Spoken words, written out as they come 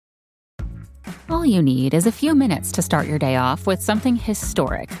All you need is a few minutes to start your day off with something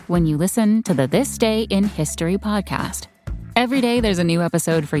historic when you listen to the This Day in History podcast. Every day there's a new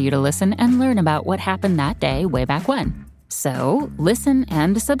episode for you to listen and learn about what happened that day way back when. So listen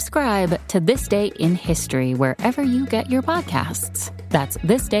and subscribe to This Day in History wherever you get your podcasts. That's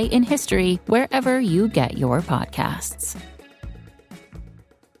This Day in History wherever you get your podcasts.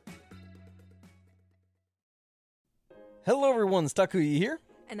 Hello everyone, Takuya here.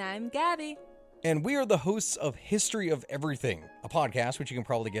 And I'm Gabby. And we are the hosts of History of Everything, a podcast which you can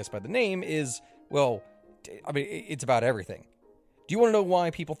probably guess by the name is, well, it's about everything. Do you want to know why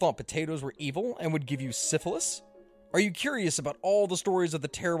people thought potatoes were evil and would give you syphilis? Are you curious about all the stories of the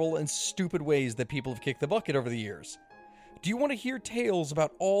terrible and stupid ways that people have kicked the bucket over the years? Do you want to hear tales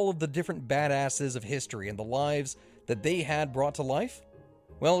about all of the different badasses of history and the lives that they had brought to life?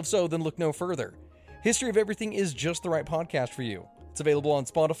 Well, if so, then look no further. History of Everything is just the right podcast for you. It's available on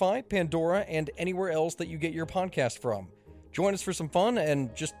Spotify, Pandora, and anywhere else that you get your podcast from. Join us for some fun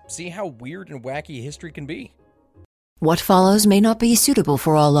and just see how weird and wacky history can be. What follows may not be suitable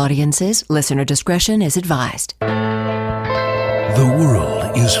for all audiences. Listener discretion is advised. The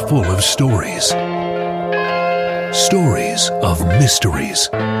world is full of stories. Stories of mysteries,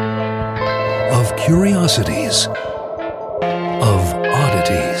 of curiosities, of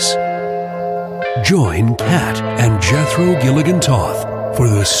oddities. Join Kat and Jethro Gilligan-Toth for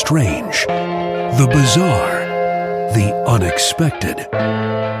the strange, the bizarre, the unexpected,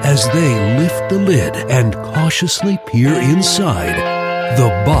 as they lift the lid and cautiously peer inside the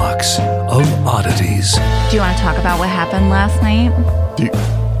box of oddities. Do you want to talk about what happened last night?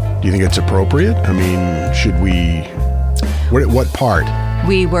 Do you think it's appropriate? I mean, should we... What part?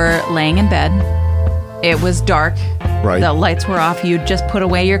 We were laying in bed. It was dark. Right. The lights were off. You'd just put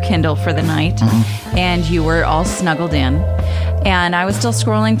away your Kindle for the night. Mm-hmm. And you were all snuggled in. And I was still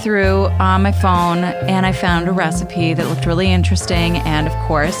scrolling through on my phone, and I found a recipe that looked really interesting. And of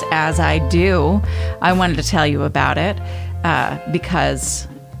course, as I do, I wanted to tell you about it because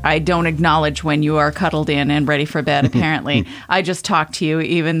I don't acknowledge when you are cuddled in and ready for bed, apparently. I just talk to you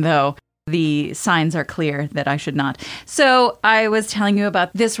even though the signs are clear that I should not. So I was telling you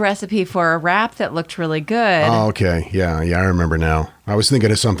about this recipe for a wrap that looked really good. Oh, okay. Yeah, I remember now. I was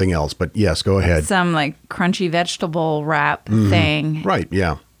thinking of something else, but yes, go ahead. Some like crunchy vegetable wrap thing. Right,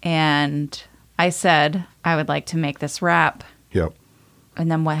 yeah. And I said, I would like to make this wrap. Yep.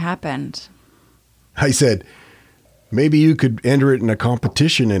 And then what happened? I said, maybe you could enter it in a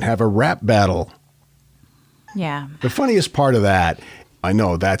competition and have a rap battle. Yeah. The funniest part of that, I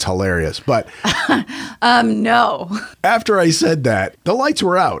know that's hilarious, but no. After I said that, the lights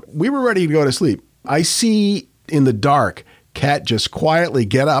were out. We were ready to go to sleep. I see in the dark, Kat just quietly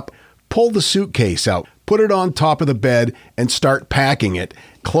get up, pull the suitcase out, put it on top of the bed and start packing it,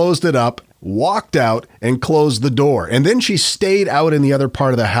 closed it up, walked out and closed the door. And then she stayed out in the other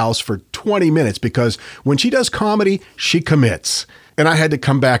part of the house for 20 minutes because when she does comedy, she commits. And I had to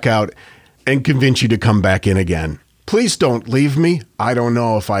come back out and convince you to come back in again. Please don't leave me. I don't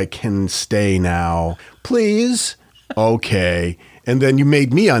know if I can stay now. Please? Okay. And then you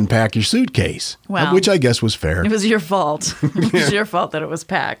made me unpack your suitcase, which I guess was fair. It was your fault. It was your fault that it was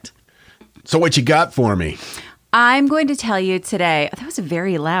packed. So what you got for me? I'm going to tell you today. That was a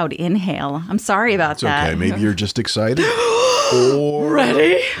very loud inhale. I'm sorry about that. It's okay. Maybe you're just excited. Or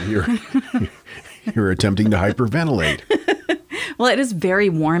ready? You're attempting to hyperventilate. Well, it is very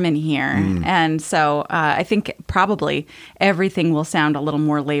warm in here. And so I think probably everything will sound a little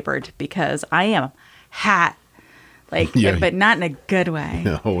more labored because I am hot. But not in a good way.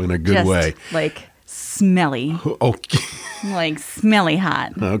 No, in a good way. Like smelly. Okay. Like smelly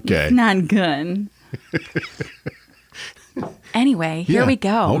hot. Okay. Not good. Anyway, here we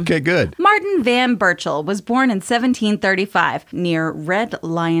go. Okay, good. Martin Van Burchell was born in 1735 near Red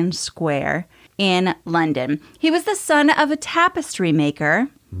Lion Square in London. He was the son of a tapestry maker.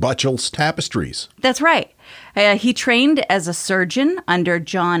 Burchell's Tapestries. That's right. He trained as a surgeon under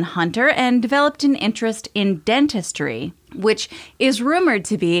John Hunter and developed an interest in dentistry, which is rumored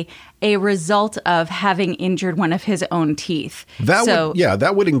to be a result of having injured one of his own teeth.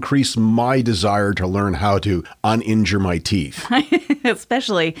 That would increase my desire to learn how to uninjure my teeth.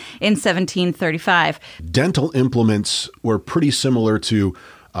 Especially in 1735. Dental implements were pretty similar to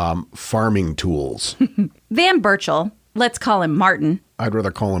farming tools. Van Burchell let's call him Martin. I'd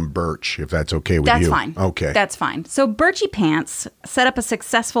rather call him Birch, if that's okay with you. That's fine. Okay. That's fine. So Birchie Pants set up a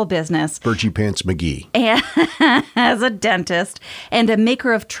successful business Birchie Pants McGee. as a dentist and a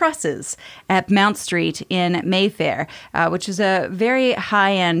maker of trusses at Mount Street in Mayfair, which is a very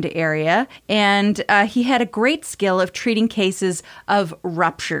high-end area. And he had a great skill of treating cases of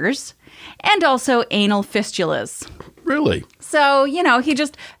ruptures and also anal fistulas. Really? So, he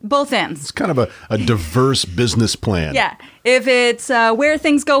just, both ends. It's kind of a diverse business plan. Yeah. If it's where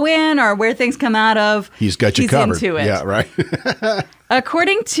things go in or where things come out of, he's got you covered. Into it. Yeah, right.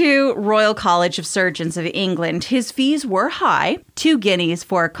 According to Royal College of Surgeons of England, his fees were high, 2 guineas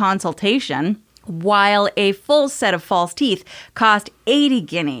for a consultation, while a full set of false teeth cost 80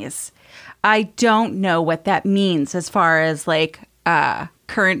 guineas. I don't know what that means as far as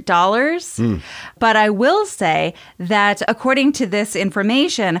current dollars. But I will say that according to this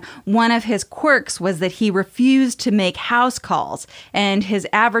information, one of his quirks was that he refused to make house calls. And his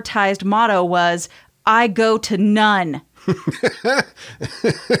advertised motto was, "I go to none."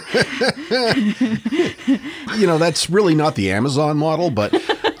 That's really not the Amazon model, but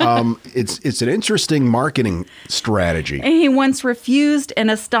it's an interesting marketing strategy. And he once refused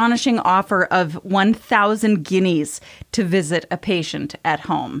an astonishing offer of 1,000 guineas to visit a patient at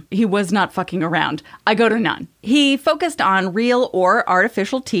home. He was not fucking around. I go to none. He focused on real or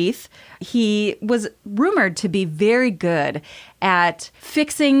artificial teeth. He was rumored to be very good at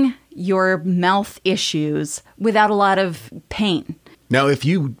fixing your mouth issues without a lot of pain. Now, if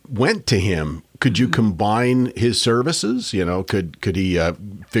you went to him, could you combine his services? Could he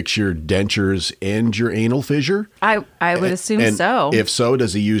fix your dentures and your anal fissure? I would assume so. If so,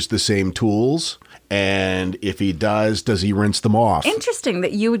 does he use the same tools? And if he does he rinse them off? Interesting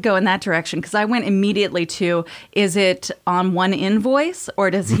that you would go in that direction, because I went immediately to, is it on one invoice or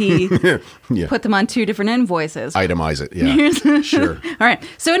does he put them on 2 different invoices? Itemize it, yeah. Sure. All right.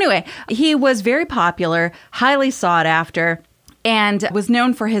 So anyway, he was very popular, highly sought after, and was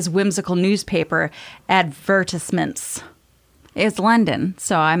known for his whimsical newspaper advertisements. It's London,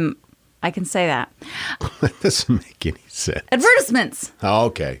 so I can say that. That doesn't make any sense. Advertisements. Oh,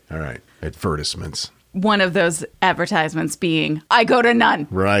 okay. All right. Advertisements. One of those advertisements being, I go to none.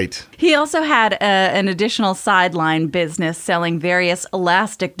 Right. He also had an additional sideline business selling various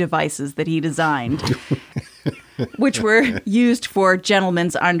elastic devices that he designed, which were used for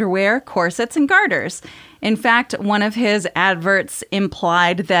gentlemen's underwear, corsets, and garters. In fact, one of his adverts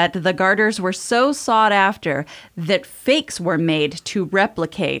implied that the garters were so sought after that fakes were made to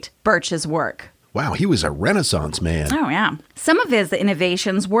replicate Birch's work. Wow, he was a Renaissance man. Oh, yeah. Some of his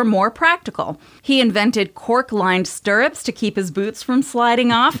innovations were more practical. He invented cork-lined stirrups to keep his boots from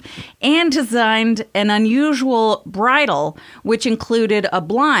sliding off and designed an unusual bridle, which included a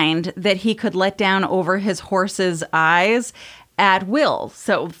blind that he could let down over his horse's eyes at will.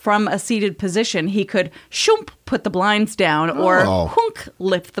 So from a seated position, he could shoomp, put the blinds down or hunk,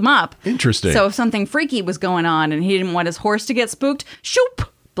 lift them up. Interesting. So if something freaky was going on and he didn't want his horse to get spooked, shoop,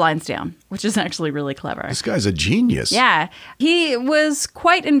 blinds down, which is actually really clever. This guy's a genius. Yeah. He was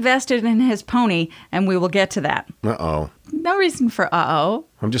quite invested in his pony, and we will get to that. Uh-oh. No reason for uh-oh.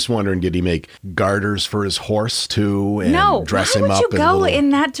 I'm just wondering, did he make garters for his horse too and dress him up? No, why would you go in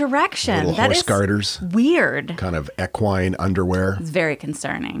that direction? Little That horse is garters. Weird. Kind of equine underwear. It's very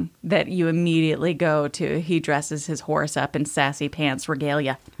concerning that you immediately go to he dresses his horse up in sassy pants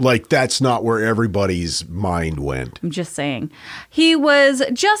regalia. Like, that's not where everybody's mind went. I'm just saying. He was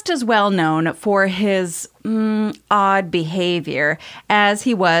just as well known for his odd behavior as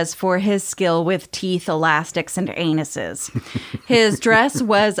he was for his skill with teeth, elastics, and anuses. His dress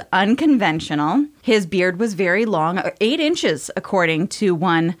was unconventional. His beard was very long, 8 inches, according to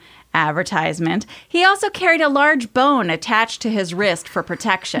one advertisement. He also carried a large bone attached to his wrist for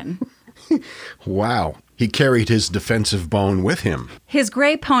protection. Wow. He carried his defensive bone with him. His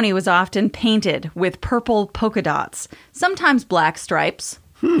gray pony was often painted with purple polka dots, sometimes black stripes.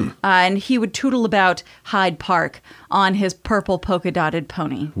 And he would tootle about Hyde Park on his purple polka-dotted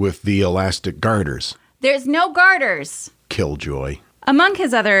pony. With the elastic garters. There's no garters. Killjoy. Among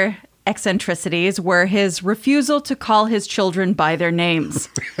his other eccentricities were his refusal to call his children by their names.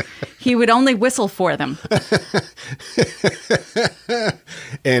 He would only whistle for them.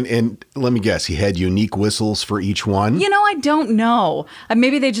 And let me guess, he had unique whistles for each one? I don't know.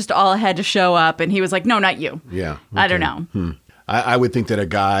 Maybe they just all had to show up, and he was like, no, not you. Yeah. Okay. I don't know. I would think that a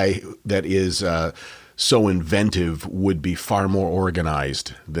guy that is so inventive would be far more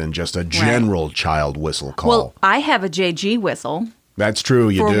organized than just a general child whistle call. Well, I have a JG whistle. That's true,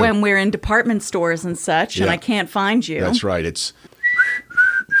 you do. For when we're in department stores and such, and I can't find you. That's right. It's...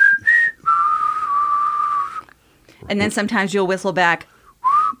 And then sometimes you'll whistle back.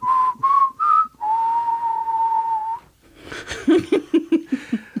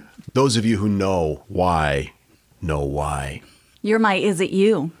 Those of you who know why. You're my is it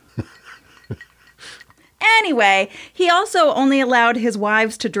you? Anyway, he also only allowed his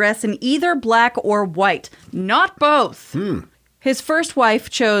wives to dress in either black or white, not both. His first wife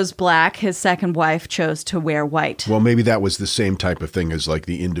chose black. His second wife chose to wear white. Well, maybe that was the same type of thing as like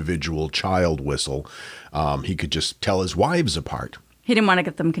the individual child whistle. He could just tell his wives apart. He didn't want to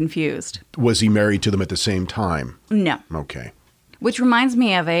get them confused. Was he married to them at the same time? No. Okay. Which reminds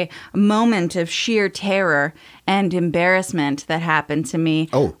me of a moment of sheer terror and embarrassment that happened to me.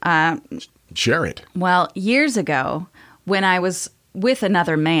 Oh, share it. Well, years ago, when I was with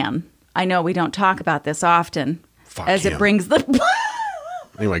another man, I know we don't talk about this often, as him. it brings the...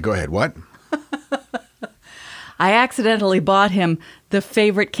 Anyway, go ahead. What? I accidentally bought him the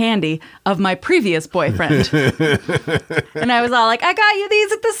favorite candy of my previous boyfriend. And I was all like, I got you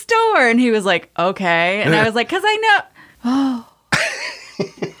these at the store. And he was like, okay. And I was like, because I know... Oh.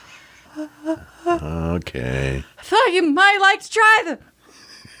 Okay. I thought you might like to try them.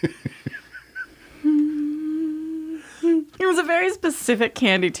 It was a very specific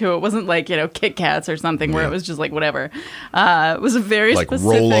candy, too. It wasn't like, Kit Kats or something where it was just like whatever. It was a very like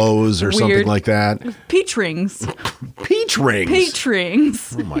specific... Like Rolos or weird, something like that? Peach rings. Peach rings? Peach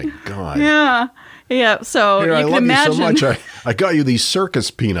rings. Oh, my God. Yeah. Yeah, so Here, you I can love imagine... you so much. I got you these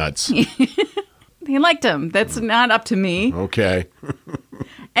circus peanuts. He liked them. That's not up to me. Okay.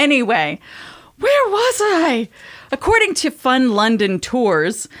 Anyway, where was I? According to Fun London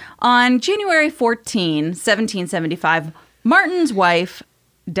Tours, on January 14, 1775, Martin's wife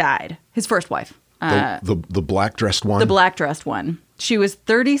died. His first wife. The black-dressed one? The black-dressed one. She was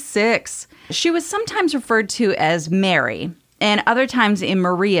 36. She was sometimes referred to as Mary, and other times in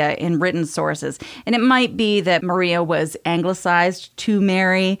Maria in written sources. And it might be that Maria was anglicized to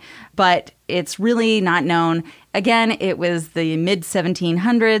Mary, but it's really not known. Again, it was the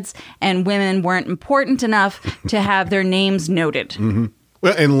mid-1700s, and women weren't important enough to have their names noted. Mm-hmm.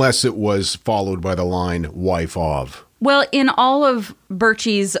 Well, unless it was followed by the line, wife of. Well, in all of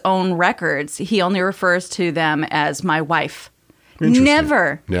Birchie's own records, he only refers to them as my wife.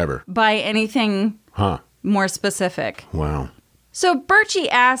 Never by anything more specific. Wow. So Birchie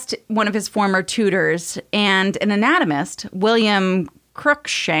asked one of his former tutors and an anatomist, William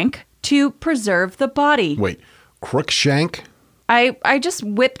Cruikshank, to preserve the body. Wait, Cruikshank? I just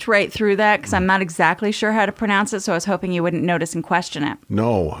whipped right through that because I'm not exactly sure how to pronounce it, so I was hoping you wouldn't notice and question it.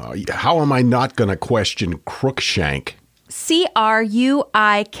 No. How am I not going to question Cruikshank? Cruikshank.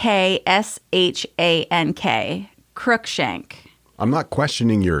 Cruikshank. I'm not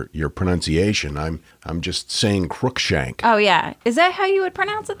questioning your pronunciation. I'm just saying Cruikshank. Oh, yeah. Is that how you would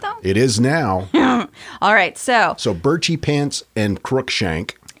pronounce it, though? It is now. All right, so Birchie Pants and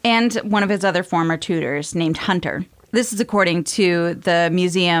Cruikshank. And one of his other former tutors named Hunter. This is according to the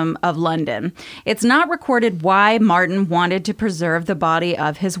Museum of London. It's not recorded why Martin wanted to preserve the body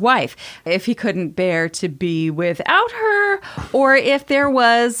of his wife, if he couldn't bear to be without her, or if there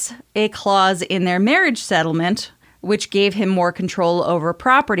was a clause in their marriage settlement which gave him more control over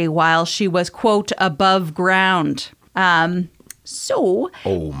property while she was, quote, above ground. Oh,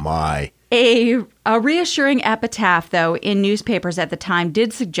 my. A reassuring epitaph, though, in newspapers at the time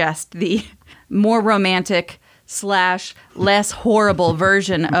did suggest the more romantic / less horrible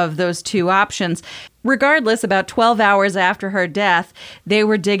version of those two options. Regardless, about 12 hours after her death, they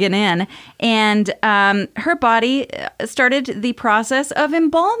were digging in, and her body started the process of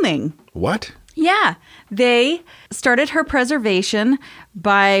embalming. What? Yeah, they started her preservation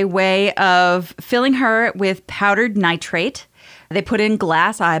by way of filling her with powdered nitrate. They put in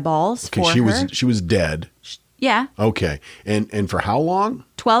glass eyeballs for her. She was dead. Yeah. Okay. And for how long?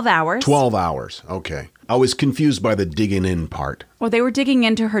 12 hours. 12 hours. Okay. I was confused by the digging in part. Well, they were digging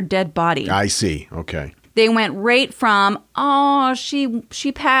into her dead body. I see. Okay. They went right from, oh,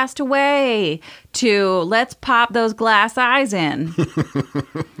 she passed away, to let's pop those glass eyes in.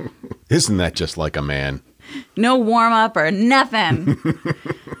 Isn't that just like a man? No warm-up or nothing.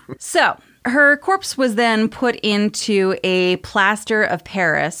 So, her corpse was then put into a plaster of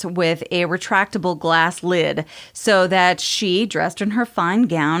Paris with a retractable glass lid so that she, dressed in her fine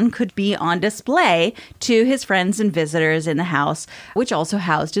gown, could be on display to his friends and visitors in the house, which also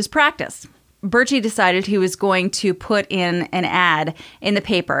housed his practice. Birchie decided he was going to put in an ad in the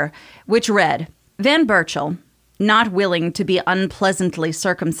paper, which read, Van Burchell, not willing to be unpleasantly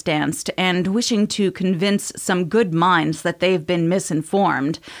circumstanced and wishing to convince some good minds that they've been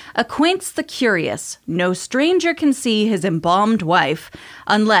misinformed, acquaints the curious. No stranger can see his embalmed wife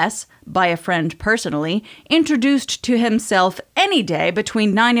unless, by a friend personally, introduced to himself any day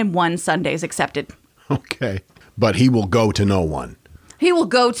between 9 and 1, Sundays excepted. Okay. But he will go to no one. He will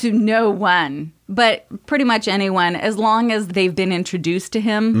go to no one, but pretty much anyone, as long as they've been introduced to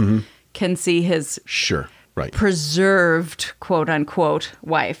him, can see his Sure. Right. preserved, quote unquote,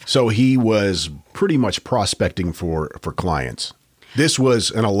 wife. So he was pretty much prospecting for clients. This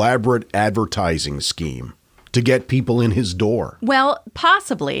was an elaborate advertising scheme to get people in his door. Well,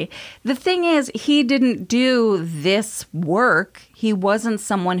 possibly. The thing is, he didn't do this work. He wasn't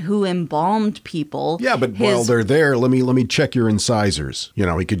someone who embalmed people. Yeah, but while they're there, let me check your incisors. You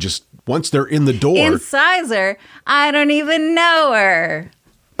know, he could just, once they're in the door. Incisor? I don't even know her.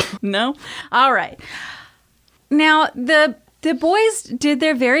 No? All right. Now, the boys did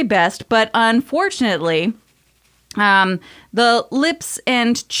their very best, but unfortunately, the lips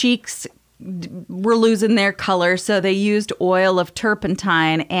and cheeks were losing their color, so they used oil of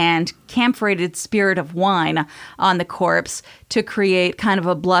turpentine and camphorated spirit of wine on the corpse to create kind of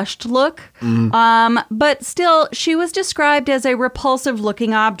a blushed look. But still, she was described as a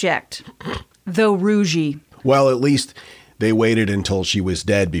repulsive-looking object, though rougy. Well, at least they waited until she was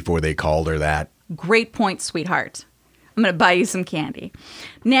dead before they called her that. Great point, sweetheart. I'm going to buy you some candy.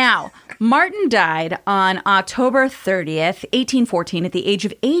 Now, Martin died on October 30th, 1814, at the age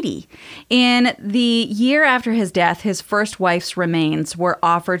of 80. In the year after his death, his first wife's remains were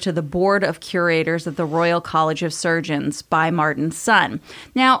offered to the Board of Curators of the Royal College of Surgeons by Martin's son.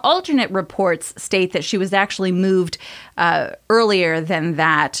 Now, alternate reports state that she was actually moved earlier than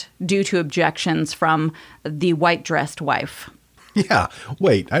that due to objections from the white-dressed wife. Yeah.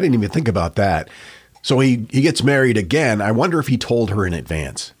 Wait, I didn't even think about that. So he gets married again. I wonder if he told her in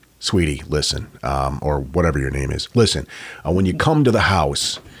advance, sweetie, listen, or whatever your name is. Listen, when you come to the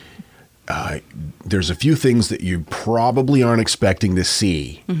house, there's a few things that you probably aren't expecting to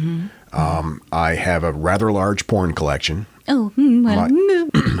see. I have a rather large porn collection.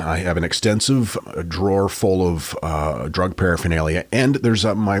 I have an extensive drawer full of drug paraphernalia, and there's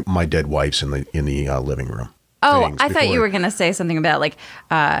my dead wife's in the living room. Oh, I thought you were going to say something about, like,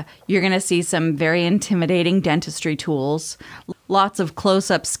 you're going to see some very intimidating dentistry tools, lots of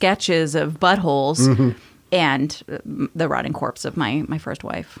close-up sketches of buttholes, and the rotting corpse of my first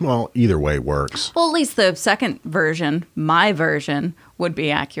wife. Well, either way works. Well, at least the second version, my version, would be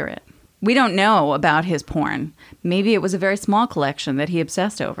accurate. We don't know about his porn. Maybe it was a very small collection that he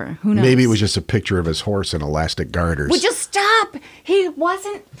obsessed over. Who knows? Maybe it was just a picture of his horse in elastic garters. Would you stop? He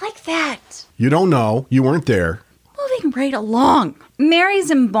wasn't like that. You don't know. You weren't there. Moving right along. Mary's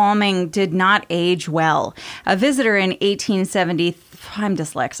embalming did not age well. A visitor in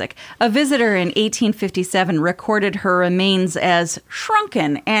 1857 recorded her remains as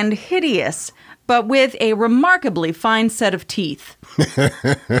shrunken and hideous, but with a remarkably fine set of teeth.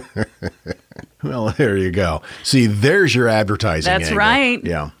 Well, there you go. See, there's your advertising That's angle. right.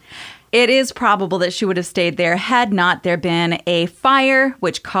 Yeah. It is probable that she would have stayed there had not there been a fire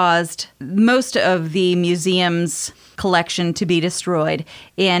which caused most of the museum's collection to be destroyed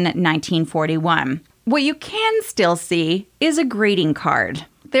in 1941. What you can still see is a greeting card.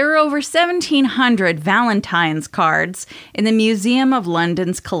 There are over 1,700 Valentine's cards in the Museum of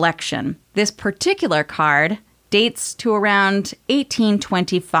London's collection. This particular card dates to around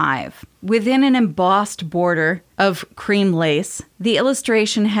 1825. Within an embossed border of cream lace, the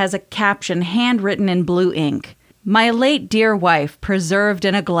illustration has a caption handwritten in blue ink. "My late dear wife, preserved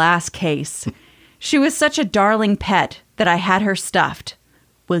in a glass case. She was such a darling pet that I had her stuffed.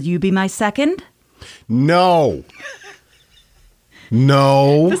 Will you be my second?" No.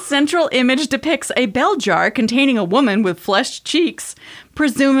 No. The central image depicts a bell jar containing a woman with flushed cheeks,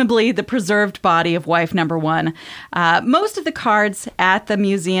 presumably the preserved body of wife number one. Most of the cards at the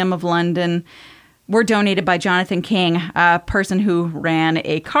Museum of London were donated by Jonathan King, a person who ran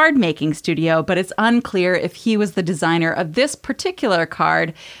a card-making studio, but it's unclear if he was the designer of this particular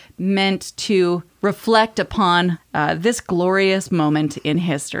card meant to reflect upon this glorious moment in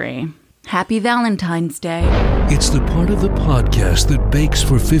history. Happy Valentine's Day. It's the part of the podcast that bakes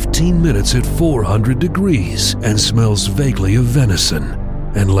for 15 minutes at 400 degrees and smells vaguely of venison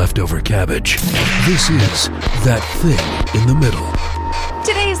and leftover cabbage. This is That Thing in the Middle.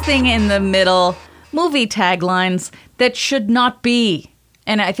 Today's Thing in the Middle, movie taglines that should not be.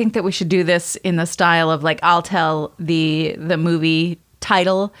 And I think that we should do this in the style of, like, I'll tell the movie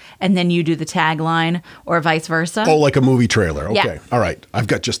title and then you do the tagline, or vice versa. Oh, like a movie trailer. Okay. Yeah. All right. I've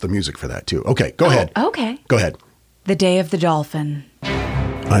got just the music for that too. Okay. Go ahead. Okay. Go ahead. The Day of the Dolphin.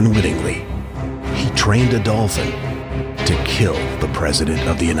 Unwittingly, he trained a dolphin to kill the President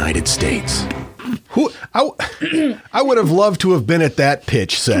of the United States. I would have loved to have been at that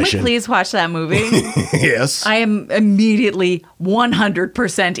pitch session. Can we please watch that movie? Yes. I am immediately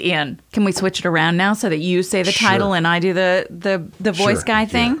 100% in. Can we switch it around now so that you say the title and I do the voice guy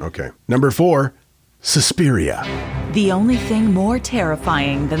thing? Yeah, okay. Number 4, Suspiria. The only thing more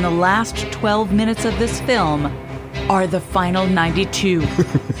terrifying than the last 12 minutes of this film are the final 92.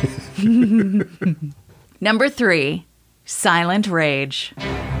 Number 3, Silent Rage.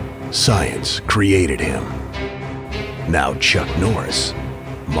 Science created him. Now Chuck Norris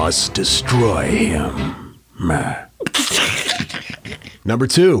must destroy him. Number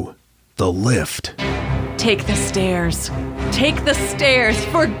 2, The Lift. Take the stairs. Take the stairs.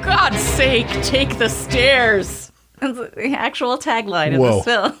 For God's sake, take the stairs. That's the actual tagline of this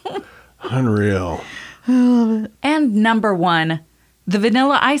film. Unreal. And number 1, the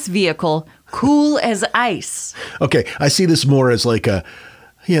Vanilla Ice vehicle, Cool as Ice. Okay, I see this more as like a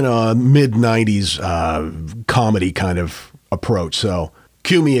mid-90s comedy kind of approach. So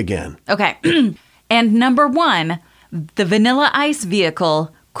cue me again. Okay. And number 1, the Vanilla Ice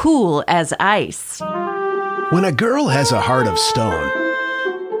vehicle, Cool as Ice. When a girl has a heart of stone,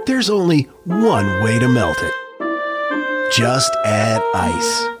 there's only one way to melt it. Just add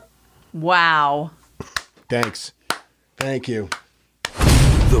ice. Wow. Thanks. Thank you.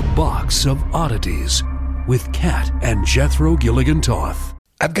 The Box of Oddities with Kat and Jethro Gilligan-Toth.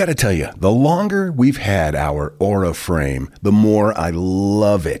 I've got to tell you, the longer we've had our Aura frame, the more I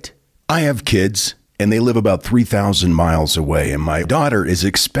love it. I have kids, and they live about 3,000 miles away, and my daughter is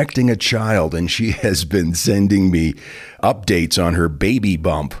expecting a child, and she has been sending me updates on her baby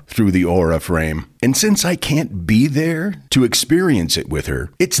bump through the Aura frame. And since I can't be there to experience it with her,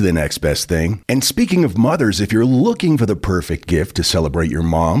 it's the next best thing. And speaking of mothers, if you're looking for the perfect gift to celebrate your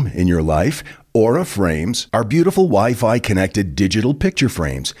mom in your life, Aura frames are beautiful Wi-Fi connected digital picture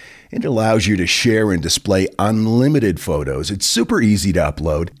frames. It allows you to share and display unlimited photos. It's super easy to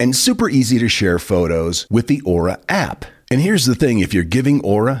upload and super easy to share photos with the Aura app. And here's the thing, if you're giving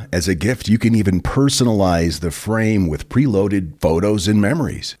Aura as a gift, you can even personalize the frame with preloaded photos and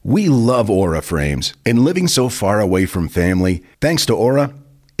memories. We love Aura frames, and living so far away from family, thanks to Aura,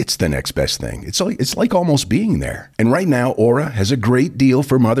 it's the next best thing. It's like almost being there. And right now, Aura has a great deal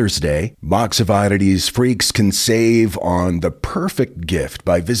for Mother's Day. Box of Oddities freaks can save on the perfect gift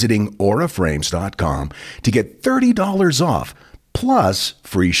by visiting auraframes.com to get $30 off, plus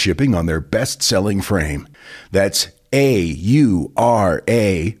free shipping on their best-selling frame. That's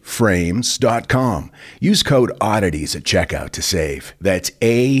auraframes.com. Use code oddities at checkout to save. That's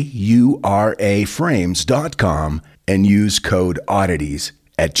auraframes.com and use code oddities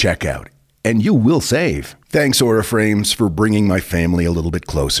at checkout, and you will save. Thanks, Aura Frames, for bringing my family a little bit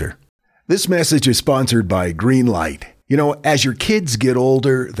closer. This message is sponsored by Greenlight. You know, as your kids get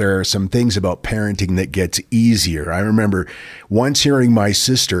older, there are some things about parenting that gets easier. I remember once hearing my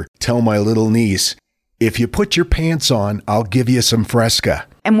sister tell my little niece, "If you put your pants on, I'll give you some Fresca."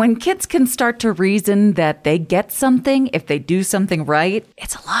 And when kids can start to reason that they get something if they do something right,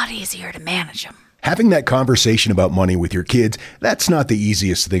 it's a lot easier to manage them. Having that conversation about money with your kids, that's not the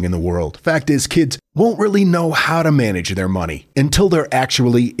easiest thing in the world. Fact is, kids won't really know how to manage their money until they're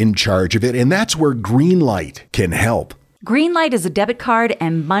actually in charge of it, and that's where Greenlight can help. Greenlight is a debit card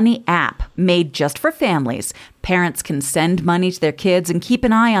and money app made just for families. Parents can send money to their kids and keep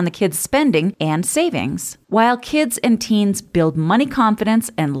an eye on the kids' spending and savings, while kids and teens build money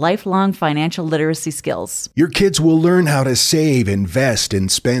confidence and lifelong financial literacy skills. Your kids will learn how to save, invest,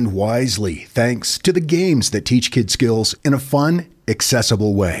 and spend wisely thanks to the games that teach kids skills in a fun,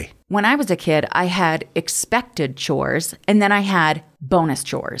 accessible way. When I was a kid, I had expected chores, and then I had bonus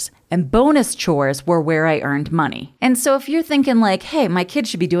chores. And bonus chores were where I earned money. And so if you're thinking like, hey, my kids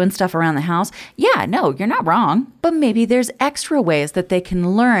should be doing stuff around the house, yeah, no, you're not wrong. But maybe there's extra ways that they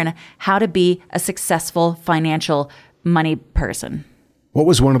can learn how to be a successful financial money person. What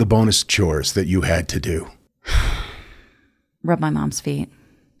was one of the bonus chores that you had to do? Rub my mom's feet.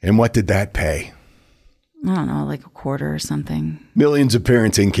 And what did that pay? I don't know, like a quarter or something. Millions of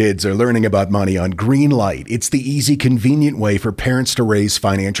parents and kids are learning about money on Greenlight. It's the easy, convenient way for parents to raise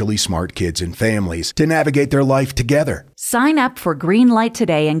financially smart kids and families to navigate their life together. Sign up for Greenlight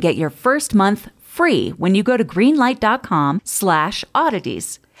today and get your first month free when you go to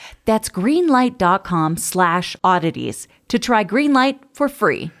greenlight.com/oddities. That's greenlight.com/oddities to try Greenlight for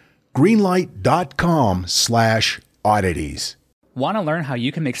free. Greenlight.com/oddities. Want to learn how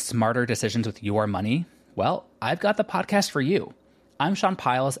you can make smarter decisions with your money? Well, I've got the podcast for you. I'm Sean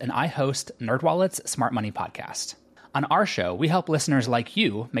Piles, and I host NerdWallet's Smart Money Podcast. On our show, we help listeners like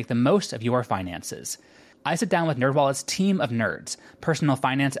you make the most of your finances. I sit down with NerdWallet's team of nerds, personal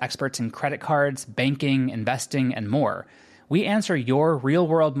finance experts in credit cards, banking, investing, and more. We answer your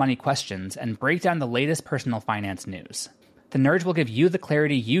real-world money questions and break down the latest personal finance news. The nerds will give you the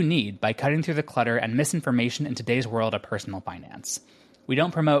clarity you need by cutting through the clutter and misinformation in today's world of personal finance. We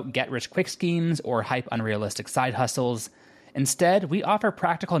don't promote get-rich-quick schemes or hype unrealistic side hustles. Instead, we offer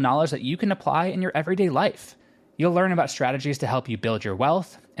practical knowledge that you can apply in your everyday life. You'll learn about strategies to help you build your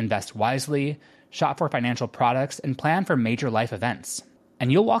wealth, invest wisely, shop for financial products, and plan for major life events.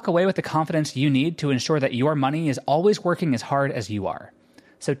 And you'll walk away with the confidence you need to ensure that your money is always working as hard as you are.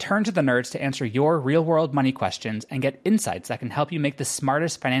 So turn to the nerds to answer your real-world money questions and get insights that can help you make the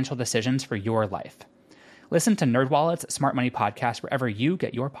smartest financial decisions for your life. Listen to NerdWallet's Smart Money Podcast wherever you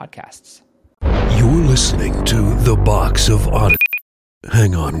get your podcasts. You're listening to The Box of Oddity.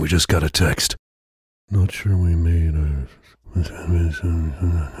 Hang on, we just got a text. Not sure we made a...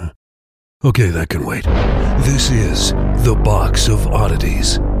 Okay, that can wait. This is The Box of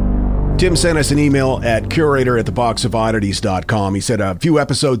Oddities. Tim sent us an email at curator@theboxofoddities.com. He said a few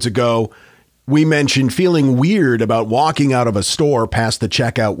episodes ago, we mentioned feeling weird about walking out of a store past the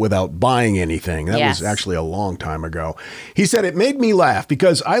checkout without buying anything. That was actually a long time ago. He said it made me laugh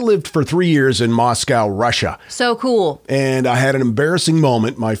because I lived for 3 years in Moscow, Russia. So cool. And I had an embarrassing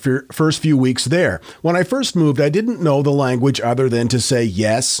moment my first few weeks there. When I first moved, I didn't know the language other than to say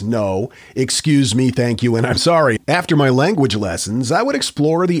yes, no, excuse me, thank you, and I'm sorry. After my language lessons, I would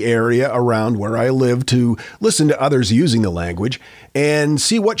explore the area around where I lived to listen to others using the language and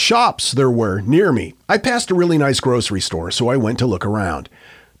see what shops there were near me. I passed a really nice grocery store, so I went to look around.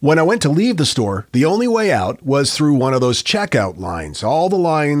 When I went to leave the store, the only way out was through one of those checkout lines. All the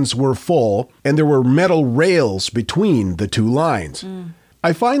lines were full, and there were metal rails between the two lines.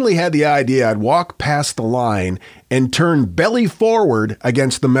 I finally had the idea I'd walk past the line and turn belly forward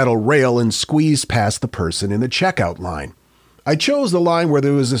against the metal rail and squeeze past the person in the checkout line. I chose the line where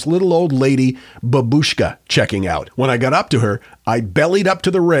there was this little old lady, babushka, checking out. When I got up to her, I bellied up to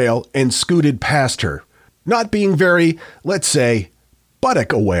the rail and scooted past her, not being very, let's say,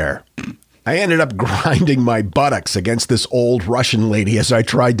 buttock aware. I ended up grinding my buttocks against this old Russian lady as I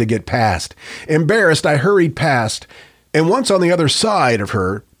tried to get past. Embarrassed, I hurried past, and once on the other side of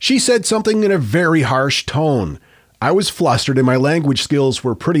her, she said something in a very harsh tone. I was flustered and my language skills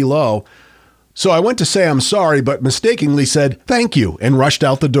were pretty low. So I went to say I'm sorry, but mistakenly said thank you and rushed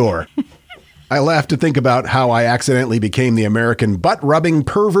out the door. I laughed to think about how I accidentally became the American butt-rubbing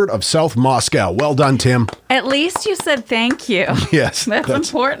pervert of South Moscow. Well done, Tim. At least you said thank you. Yes. That's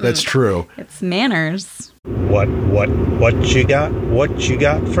important. That's true. It's manners. What you got? What you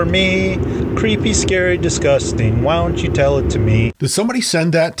got for me? Creepy, scary, disgusting. Why don't you tell it to me? Did somebody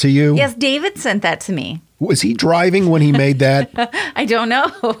send that to you? Yes, David sent that to me. Was he driving when he made that? I don't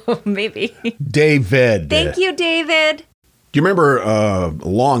know. Maybe. David. Thank you, David. Do you remember a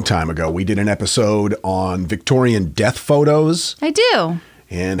long time ago, we did an episode on Victorian death photos? I do.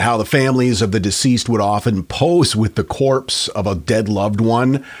 And how the families of the deceased would often pose with the corpse of a dead loved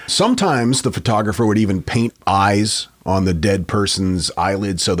one. Sometimes the photographer would even paint eyes on the dead person's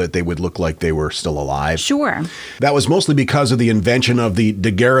eyelids so that they would look like they were still alive. Sure. That was mostly because of the invention of the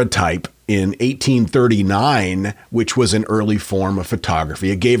daguerreotype in 1839, which was an early form of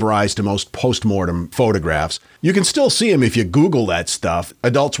photography. It gave rise to most postmortem photographs. You can still see them if you Google that stuff.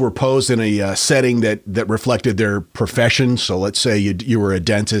 Adults were posed in a setting that reflected their profession. So let's say you were a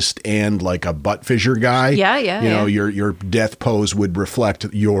dentist and like a butt fissure guy. Yeah. Your death pose would reflect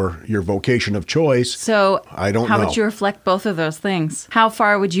your vocation of choice. So I don't know. How would you reflect both of those things? How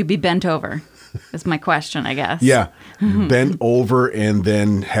far would you be bent over? Is my question, I guess. Yeah. Bent over and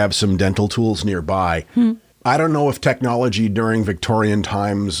then have some dental tools nearby. I don't know if technology during Victorian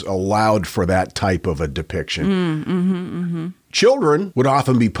times allowed for that type of a depiction. Children would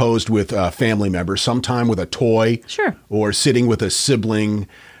often be posed with family members, sometime with a toy. Sure. Or sitting with a sibling.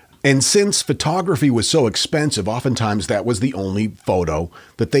 And since photography was so expensive, oftentimes that was the only photo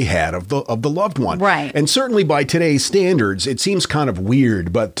that they had of the loved one. Right. And certainly by today's standards, it seems kind of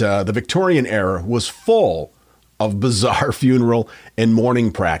weird, but the Victorian era was full of bizarre funeral and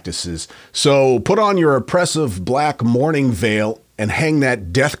mourning practices. So put on your oppressive black mourning veil and hang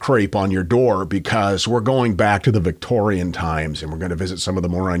that death crepe on your door, because we're going back to the Victorian times and we're going to visit some of the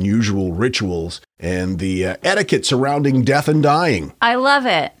more unusual rituals and the etiquette surrounding death and dying. I love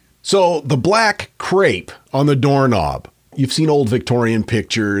it. So the black crepe on the doorknob. You've seen old Victorian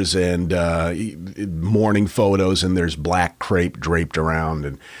pictures and mourning photos, and there's black crepe draped around.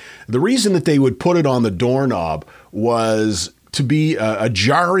 And the reason that they would put it on the doorknob was to be a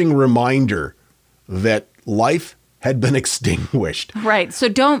jarring reminder that life had been extinguished. Right. So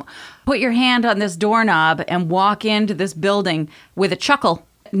don't put your hand on this doorknob and walk into this building with a chuckle.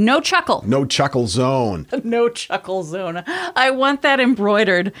 No chuckle. No chuckle zone. No chuckle zone. I want that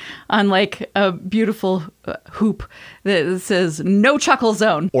embroidered on like a beautiful hoop that says no chuckle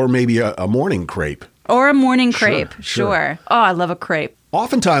zone. Or maybe a morning crepe. Or a morning crepe. Sure. Oh, I love a crepe.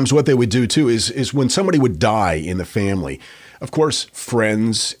 Oftentimes what they would do too is when somebody would die in the family, of course,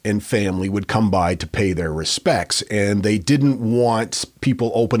 friends and family would come by to pay their respects, and they didn't want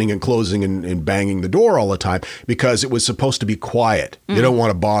people opening and closing and banging the door all the time because it was supposed to be quiet. You don't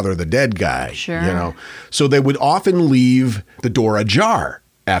want to bother the dead guy, Sure. So they would often leave the door ajar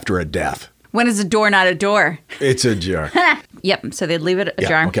after a death. When is a door not a door? It's ajar. Yep. So they'd leave it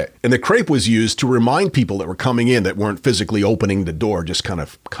ajar. Okay. And the crepe was used to remind people that were coming in that weren't physically opening the door, just kind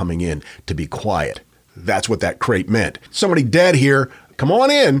of coming in to be quiet. That's what that crepe meant. Somebody dead here, come on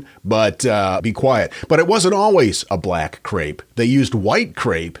in, but be quiet. But it wasn't always a black crepe. They used white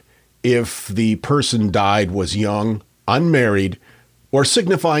crepe if the person died was young, unmarried, or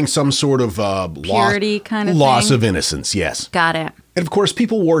signifying some sort of Purity kind of loss thing? of innocence, yes. Got it. And of course,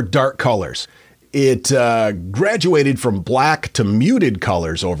 people wore dark colors. It graduated from black to muted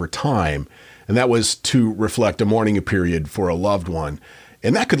colors over time, and that was to reflect a mourning period for a loved one.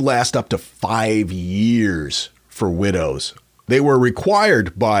 And that could last up to 5 years for widows. They were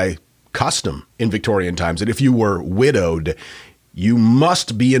required by custom in Victorian times that if you were widowed, you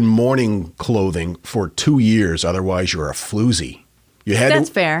must be in mourning clothing for 2 years, otherwise you're a floozy. That's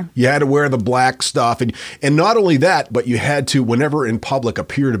fair. You had to wear the black stuff. And not only that, but you had to, whenever in public,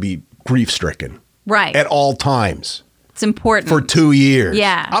 appear to be grief-stricken. Right. At all times. It's important. For 2 years.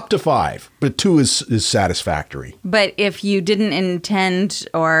 Yeah. Up to 5. But 2 is satisfactory. But if you didn't intend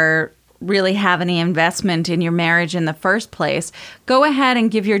or really have any investment in your marriage in the first place, go ahead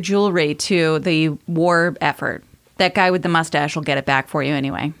and give your jewelry to the war effort. That guy with the mustache will get it back for you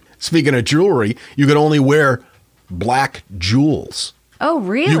anyway. Speaking of jewelry, you could only wear black jewels. Oh,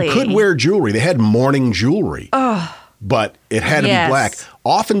 really? You could wear jewelry. They had mourning jewelry. Oh. But it had to be black.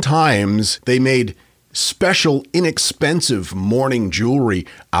 Oftentimes, they made special, inexpensive mourning jewelry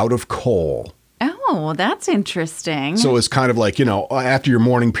out of coal. Oh, that's interesting. So it's kind of like, after your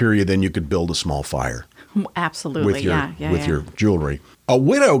mourning period, then you could build a small fire. Absolutely, with your jewelry. A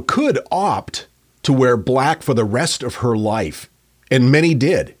widow could opt to wear black for the rest of her life, and many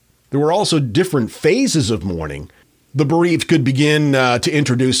did. There were also different phases of mourning. The bereaved could begin to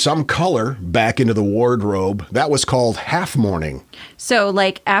introduce some color back into the wardrobe. That was called half mourning. So,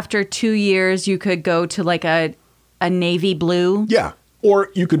 like, after 2 years, you could go to, like, a navy blue? Yeah.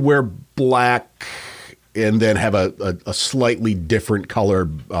 Or you could wear black and then have a slightly different color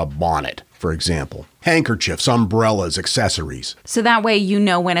bonnet, for example. Handkerchiefs, umbrellas, accessories. So that way you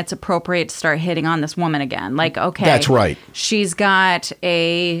know when it's appropriate to start hitting on this woman again. Like, okay. That's right. She's got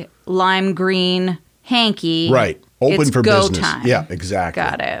a lime green hanky. Right. Open it's for go business. Time. Yeah, exactly.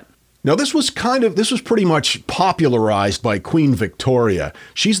 Got it. Now, this was pretty much popularized by Queen Victoria.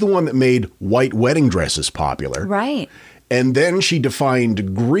 She's the one that made white wedding dresses popular. Right. And then she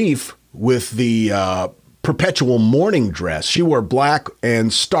defined grief with the perpetual mourning dress. She wore black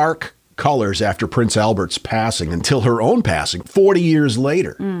and stark colors after Prince Albert's passing until her own passing 40 years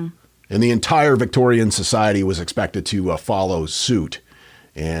later. And the entire Victorian society was expected to follow suit.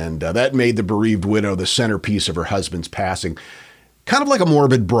 And that made the bereaved widow the centerpiece of her husband's passing. Kind of like a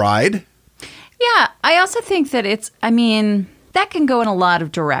morbid bride. Yeah, I also think that that can go in a lot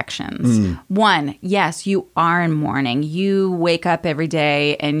of directions. One, yes, you are in mourning. You wake up every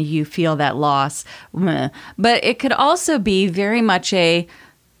day and you feel that loss. But it could also be very much a,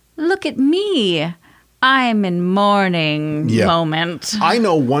 look at me, I'm in mourning moment. I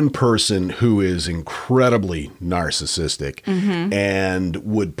know one person who is incredibly narcissistic and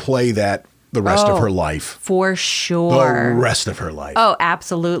would play that the rest of her life. For sure. The rest of her life. Oh,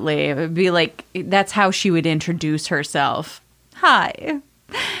 absolutely. It would be like, that's how she would introduce herself. Hi.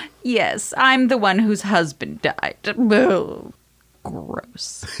 Yes, I'm the one whose husband died. Oh,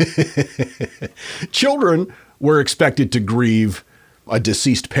 gross. Children were expected to grieve a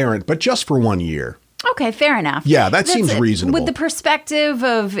deceased parent, but just for 1 year. Okay, fair enough. Yeah, that seems reasonable. With the perspective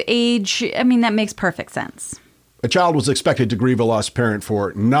of age, that makes perfect sense. A child was expected to grieve a lost parent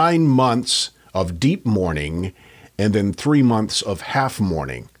for 9 months of deep mourning and then 3 months of half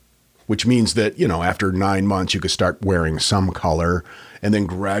mourning, which means that, after 9 months, you could start wearing some color and then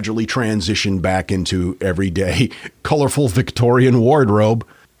gradually transition back into everyday colorful Victorian wardrobe.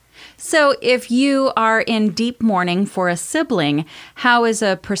 So if you are in deep mourning for a sibling, how is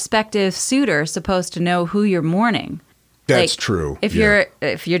a prospective suitor supposed to know who you're mourning? That's true. If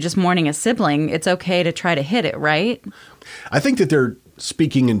you're just mourning a sibling, it's okay to try to hit it, right? I think that they're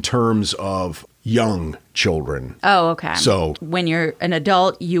speaking in terms of young children. Oh, okay. So when you're an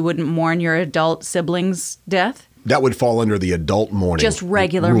adult, you wouldn't mourn your adult sibling's death? that would fall under the adult mourning. Just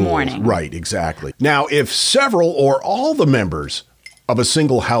regular rules. mourning. Right, exactly. Now, if several or all the members of a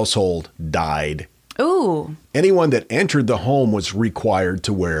single household died, Ooh. anyone that entered the home was required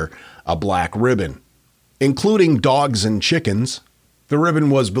to wear a black ribbon, including dogs and chickens. The ribbon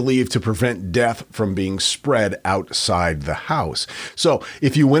was believed to prevent death from being spread outside the house. So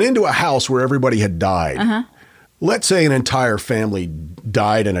if you went into a house where everybody had died, let's say an entire family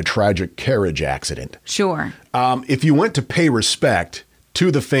died in a tragic carriage accident. Sure. If you went to pay respect to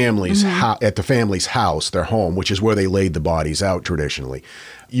the family's at the family's house, their home, which is where they laid the bodies out traditionally,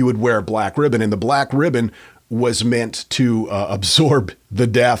 you would wear a black ribbon, and the black ribbon was meant to absorb the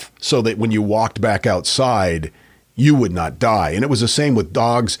death so that when you walked back outside, you would not die. And it was the same with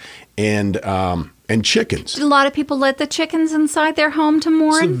dogs and chickens. Did a lot of people let the chickens inside their home to It's a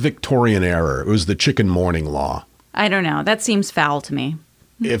mourn? Victorian era. It was the chicken mourning law. I don't know. That seems foul to me.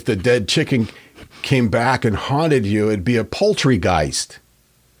 If the dead chicken came back and haunted you, it'd be a poultrygeist.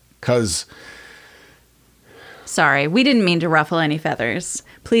 Because Sorry, we didn't mean to ruffle any feathers.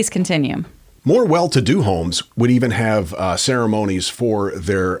 Please continue. more well-to-do homes would even have ceremonies for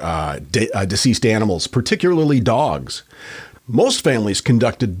their deceased animals, particularly dogs. Most families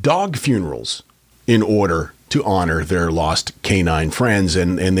conducted dog funerals in order to honor their lost canine friends,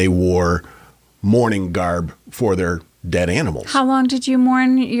 and they wore mourning garb for their dead animals. How long did you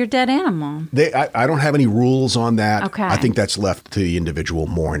mourn your dead animal? I don't have any rules on that. Okay. I think that's left to the individual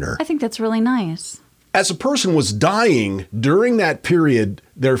mourner. I think that's really nice. As a person was dying during that period,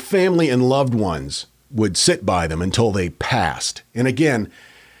 their family and loved ones would sit by them until they passed. And again,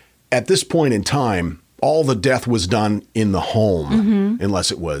 at this point in time, all the death was done in the home, unless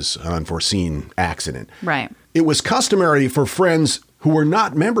it was an unforeseen accident. Right. It was customary for friends who were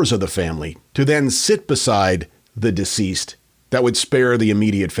not members of the family to then sit beside the deceased. That would spare the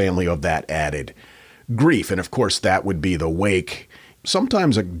immediate family of that added grief. And of course, that would be the wake,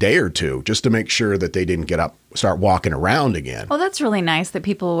 sometimes a day or two, just to make sure that they didn't get up, start walking around again. Well, that's really nice that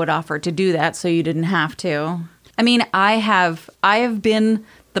people would offer to do that so you didn't have to. I mean, I have been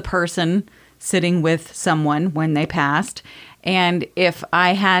the person sitting with someone when they passed, and if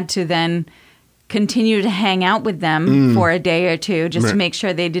I had to then continue to hang out with them for a day or two just to make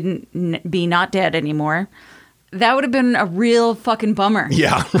sure they didn't be not dead anymore, that would have been a real fucking bummer.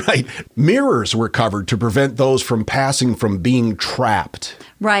 Yeah, right. Mirrors were covered to prevent those from passing from being trapped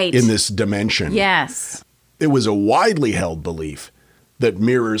Right. in this dimension. Yes. It was a widely held belief that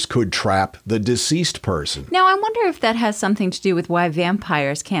mirrors could trap the deceased person. Now, I wonder if that has something to do with why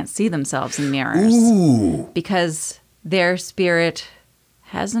vampires can't see themselves in mirrors. Ooh. Because their spirit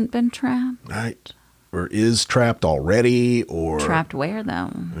hasn't been trapped. Right. Or is trapped already, or... Trapped where, though?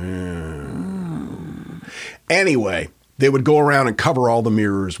 Anyway, they would go around and cover all the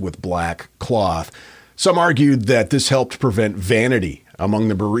mirrors with black cloth. Some argued that this helped prevent vanity among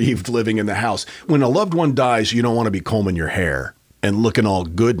the bereaved living in the house. When a loved one dies, you don't want to be combing your hair and looking all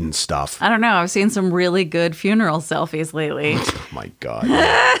good and stuff. I don't know. I've seen some really good funeral selfies lately. My God.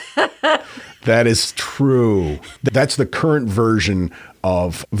 That is true. That's the current version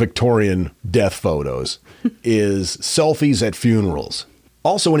of Victorian death photos, is selfies at funerals.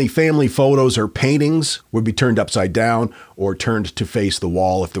 Also, any family photos or paintings would be turned upside down or turned to face the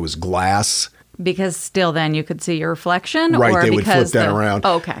wall if there was glass. Because still then you could see your reflection? Right, or they would flip because that around.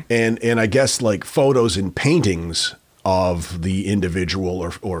 Oh, okay. And I guess like photos and paintings of the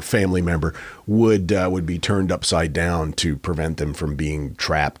individual or family member would be turned upside down to prevent them from being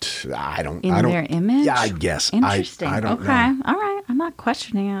trapped. I don't In their image? Yeah, I guess. Interesting. I don't okay. know. All right. I'm not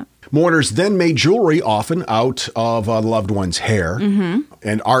questioning it. Mourners then made jewelry, often out of a loved one's hair, and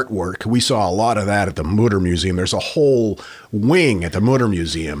artwork. We saw a lot of that at the Mutter Museum. There's a whole wing at the Mutter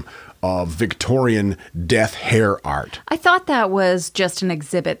Museum of Victorian death hair art. I thought that was just an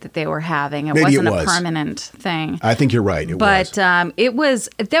exhibit that they were having. It Maybe wasn't it was. a permanent thing. I think you're right. But that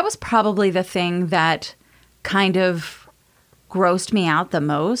was probably the thing that kind of grossed me out the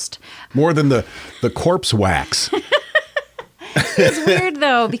most. More than the corpse wax. It's weird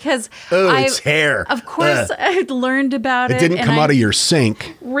though because It's hair. Of course, I'd learned about it. It didn't and come I out of your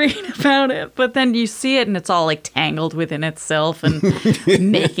sink. read about it, but then you see it and it's all like tangled within itself and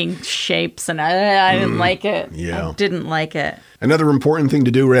making shapes, and I didn't like it. Yeah. I didn't like it. Another important thing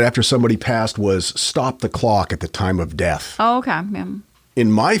to do right after somebody passed was stop the clock at the time of death. Oh, okay. Yeah. In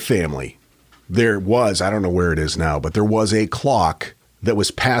my family, there was, I don't know where it is now, but there was a clock that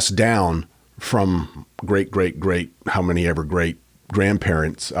was passed down from great, how many ever great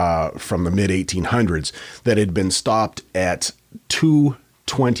grandparents from the mid-1800s that had been stopped at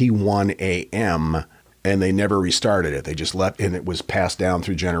 2:21 a.m., and they never restarted it. They just left, and it was passed down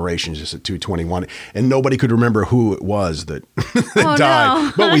through generations just at 2:21, and nobody could remember who it was that died.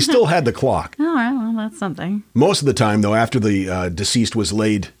 No. But we still had the clock. All right, well, that's something. Most of the time, though, after the deceased was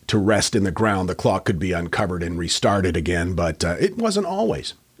laid to rest in the ground, the clock could be uncovered and restarted again, but it wasn't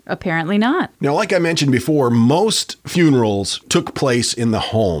always. Apparently not. Now, like I mentioned before, most funerals took place in the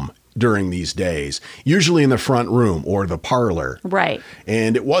home during these days, usually in the front room or the parlor. Right.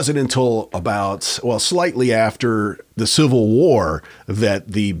 And it wasn't until about, slightly after the Civil War that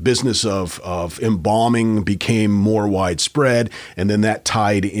the business of embalming became more widespread. And then that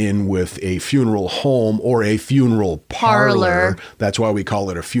tied in with a funeral home or a funeral parlor. That's why we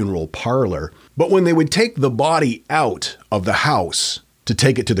call it a funeral parlor. But when they would take the body out of the house to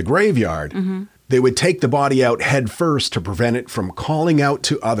take it to the graveyard, they would take the body out head first to prevent it from calling out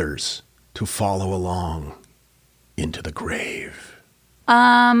to others to follow along into the grave.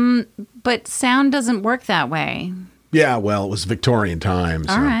 But sound doesn't work that way. Yeah, well, it was Victorian times.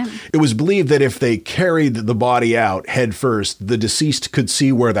 All right. It was believed that if they carried the body out head first, the deceased could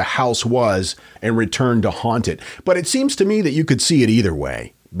see where the house was and return to haunt it. But it seems to me that you could see it either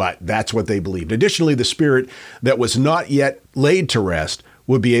way. But that's what they believed. Additionally, the spirit that was not yet laid to rest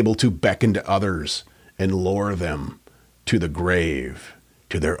would be able to beckon to others and lure them to the grave,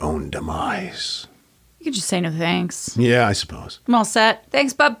 to their own demise. You could just say no thanks. Yeah, I suppose. I'm all set.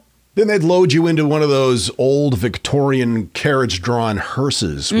 Thanks, bub. Then they'd load you into one of those old Victorian carriage-drawn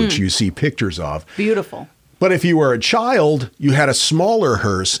hearses, which you see pictures of. Beautiful. But if you were a child, you had a smaller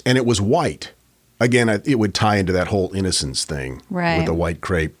hearse, and it was white. Again, it would tie into that whole innocence thing with the white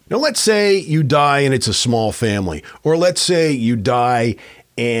crepe. Now, let's say you die and it's a small family. Or let's say you die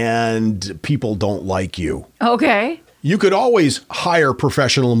and people don't like you. Okay. You could always hire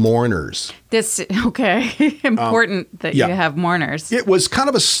professional mourners. Important that you have mourners. It was kind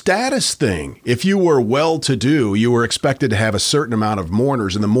of a status thing. If you were well-to-do, you were expected to have a certain amount of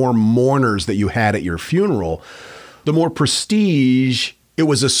mourners. And the more mourners that you had at your funeral, the more prestige it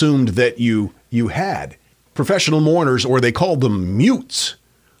was assumed that you had. Professional mourners, or they called them mutes,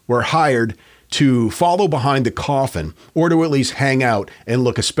 were hired to follow behind the coffin or to at least hang out and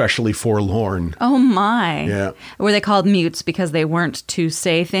look especially forlorn. Oh, my. Yeah. Were they called mutes because they weren't to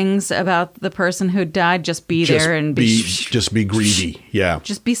say things about the person who died? Just be there and just be greedy. Yeah.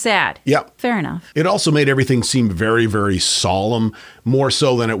 Just be sad. Yeah. Fair enough. It also made everything seem very, very solemn, more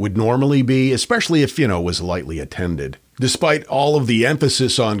so than it would normally be, especially if, it was lightly attended. Despite all of the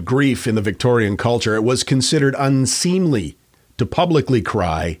emphasis on grief in the Victorian culture, it was considered unseemly to publicly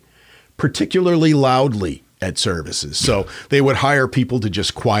cry, particularly loudly at services. So they would hire people to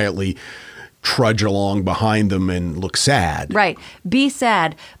just quietly trudge along behind them and look sad. Right. Be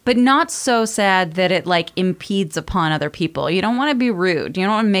sad, but not so sad that it impedes upon other people. You don't want to be rude. You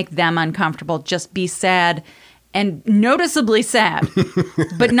don't want to make them uncomfortable. Just be sad and noticeably sad,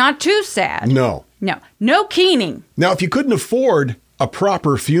 but not too sad. No. No keening. Now, if you couldn't afford a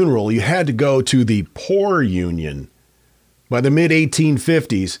proper funeral, you had to go to the poor union. By the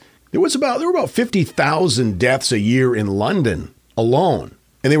mid-1850s, there were about 50,000 deaths a year in London alone.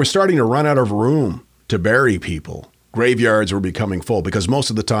 And they were starting to run out of room to bury people. Graveyards were becoming full because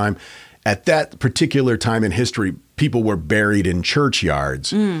most of the time, at that particular time in history, people were buried in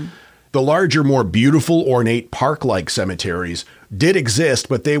churchyards. The larger, more beautiful, ornate park-like cemeteries did exist,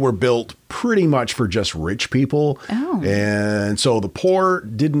 but they were built pretty much for just rich people. Oh. And so the poor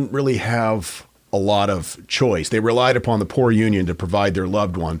didn't really have a lot of choice. They relied upon the poor union to provide their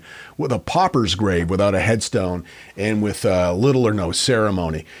loved one with a pauper's grave without a headstone and with little or no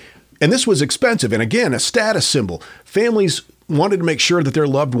ceremony. And this was expensive, and again, a status symbol. Families wanted to make sure that their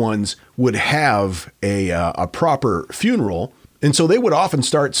loved ones would have a proper funeral, and so they would often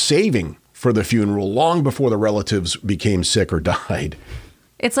start saving for the funeral long before the relatives became sick or died.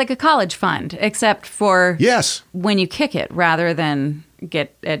 It's like a college fund, except for when you kick it rather than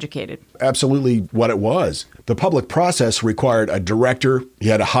get educated. Absolutely what it was. The public process required a director. You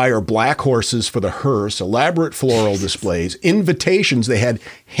had to hire black horses for the hearse, elaborate floral displays, invitations. They had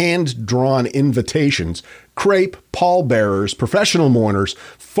hand-drawn invitations, crepe, pallbearers, professional mourners,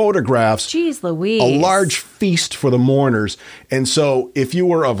 photographs. Jeez Louise. A large feast for the mourners. And so if you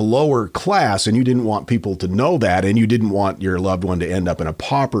were of lower class and you didn't want people to know that and you didn't want your loved one to end up in a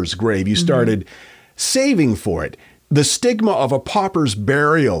pauper's grave, you started saving for it. The stigma of a pauper's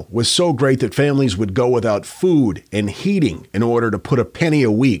burial was so great that families would go without food and heating in order to put a penny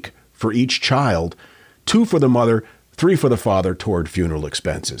a week for each child, 2 for the mother, 3 for the father toward funeral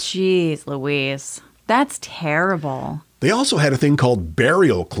expenses. Jeez Louise. That's terrible. They also had a thing called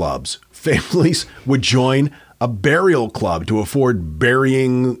burial clubs. Families would join a burial club to afford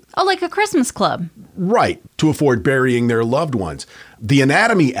burying... Oh, like a Christmas club. Right, to afford burying their loved ones. The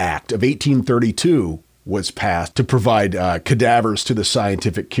Anatomy Act of 1832 was passed to provide cadavers to the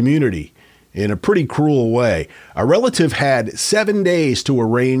scientific community in a pretty cruel way. A relative had 7 days to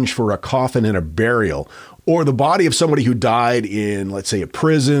arrange for a coffin and a burial, or the body of somebody who died in, let's say, a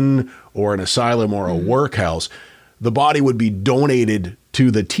prison or an asylum or a workhouse. The body would be donated to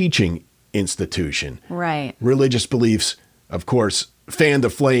the teaching institution. Right. Religious beliefs, of course, fanned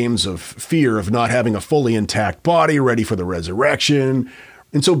the flames of fear of not having a fully intact body ready for the resurrection.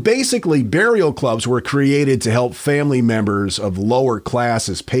 And so basically, burial clubs were created to help family members of lower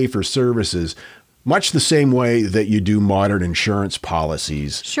classes pay for services, much the same way that you do modern insurance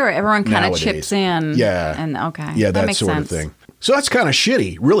policies. Sure, everyone kind of nowadays. chips in. Yeah. And okay. Yeah, that makes sort sense. of thing. So that's kind of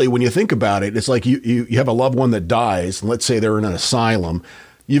shitty, really, when you think about it. It's like you have a loved one that dies, and let's say they're in an asylum.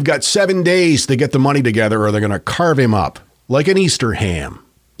 You've got 7 days to get the money together, or they're going to carve him up like an Easter ham.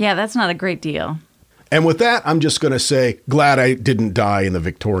 Yeah, that's not a great deal. And with that, I'm just going to say, glad I didn't die in the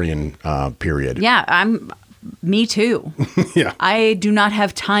Victorian period. Yeah, me too. Yeah. I do not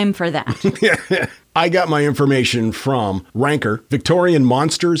have time for that. I got my information from Ranker,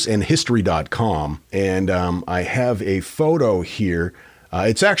 VictorianMonstersAndHistory.com, and I have a photo here.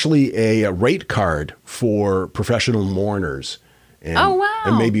 It's actually a rate card for professional mourners. And, oh, wow.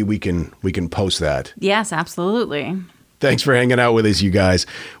 And maybe we can post that. Yes, absolutely. Thanks for hanging out with us, you guys.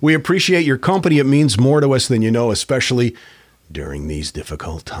 We appreciate your company. It means more to us than you know, especially during these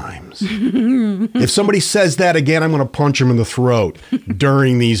difficult times. If somebody says that again, I'm going to punch them in the throat.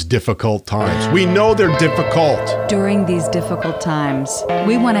 During these difficult times. We know they're difficult. During these difficult times,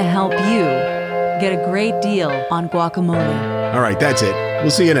 we want to help you get a great deal on guacamole. All right, that's it.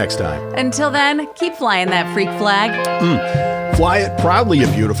 We'll see you next time. Until then, keep flying that freak flag. Fly it proudly, you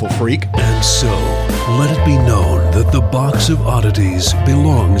beautiful freak. And so, let it be known that the Box of Oddities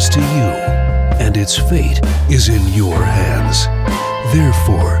belongs to you, and its fate is in your hands.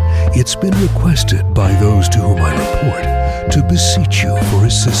 Therefore, it's been requested by those to whom I report to beseech you for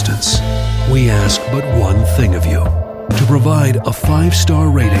assistance. We ask but one thing of you, to provide a 5-star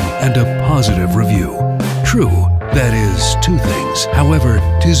rating and a positive review. True, that is 2 things. However,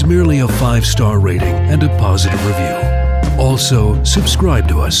 'tis merely a 5-star rating and a positive review. Also, subscribe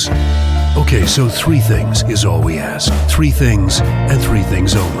to us. Okay, so 3 things is all we ask. 3 things and 3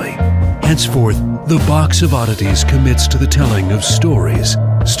 things only. Henceforth, the Box of Oddities commits to the telling of stories.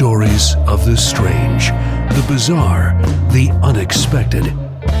 Stories of the strange, the bizarre, the unexpected.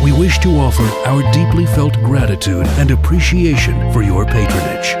 We wish to offer our deeply felt gratitude and appreciation for your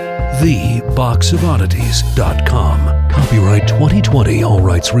patronage. TheBoxOfOddities.com. Copyright 2020, all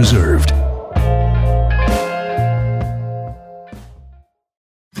rights reserved.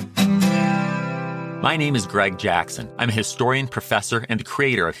 My name is Greg Jackson. I'm a historian, professor, and the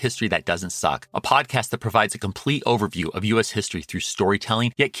creator of History That Doesn't Suck, a podcast that provides a complete overview of U.S. history through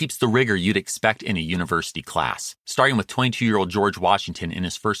storytelling, yet keeps the rigor you'd expect in a university class. Starting with 22-year-old George Washington in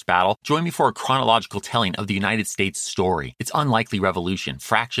his first battle, join me for a chronological telling of the United States story, its unlikely revolution,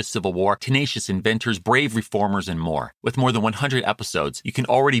 fractious civil war, tenacious inventors, brave reformers, and more. With more than 100 episodes, you can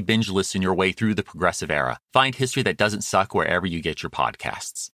already binge listen your way through the progressive era. Find History That Doesn't Suck wherever you get your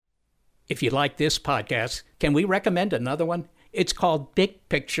podcasts. If you like this podcast, can we recommend another one? It's called Big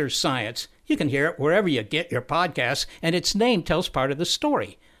Picture Science. You can hear it wherever you get your podcasts, and its name tells part of the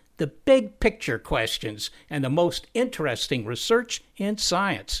story. The big picture questions and the most interesting research in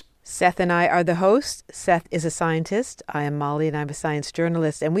science. Seth and I are the hosts. Seth is a scientist. I am Molly, and I'm a science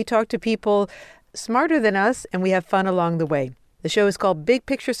journalist. And we talk to people smarter than us, and we have fun along the way. The show is called Big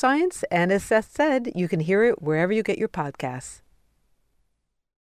Picture Science, and as Seth said, you can hear it wherever you get your podcasts.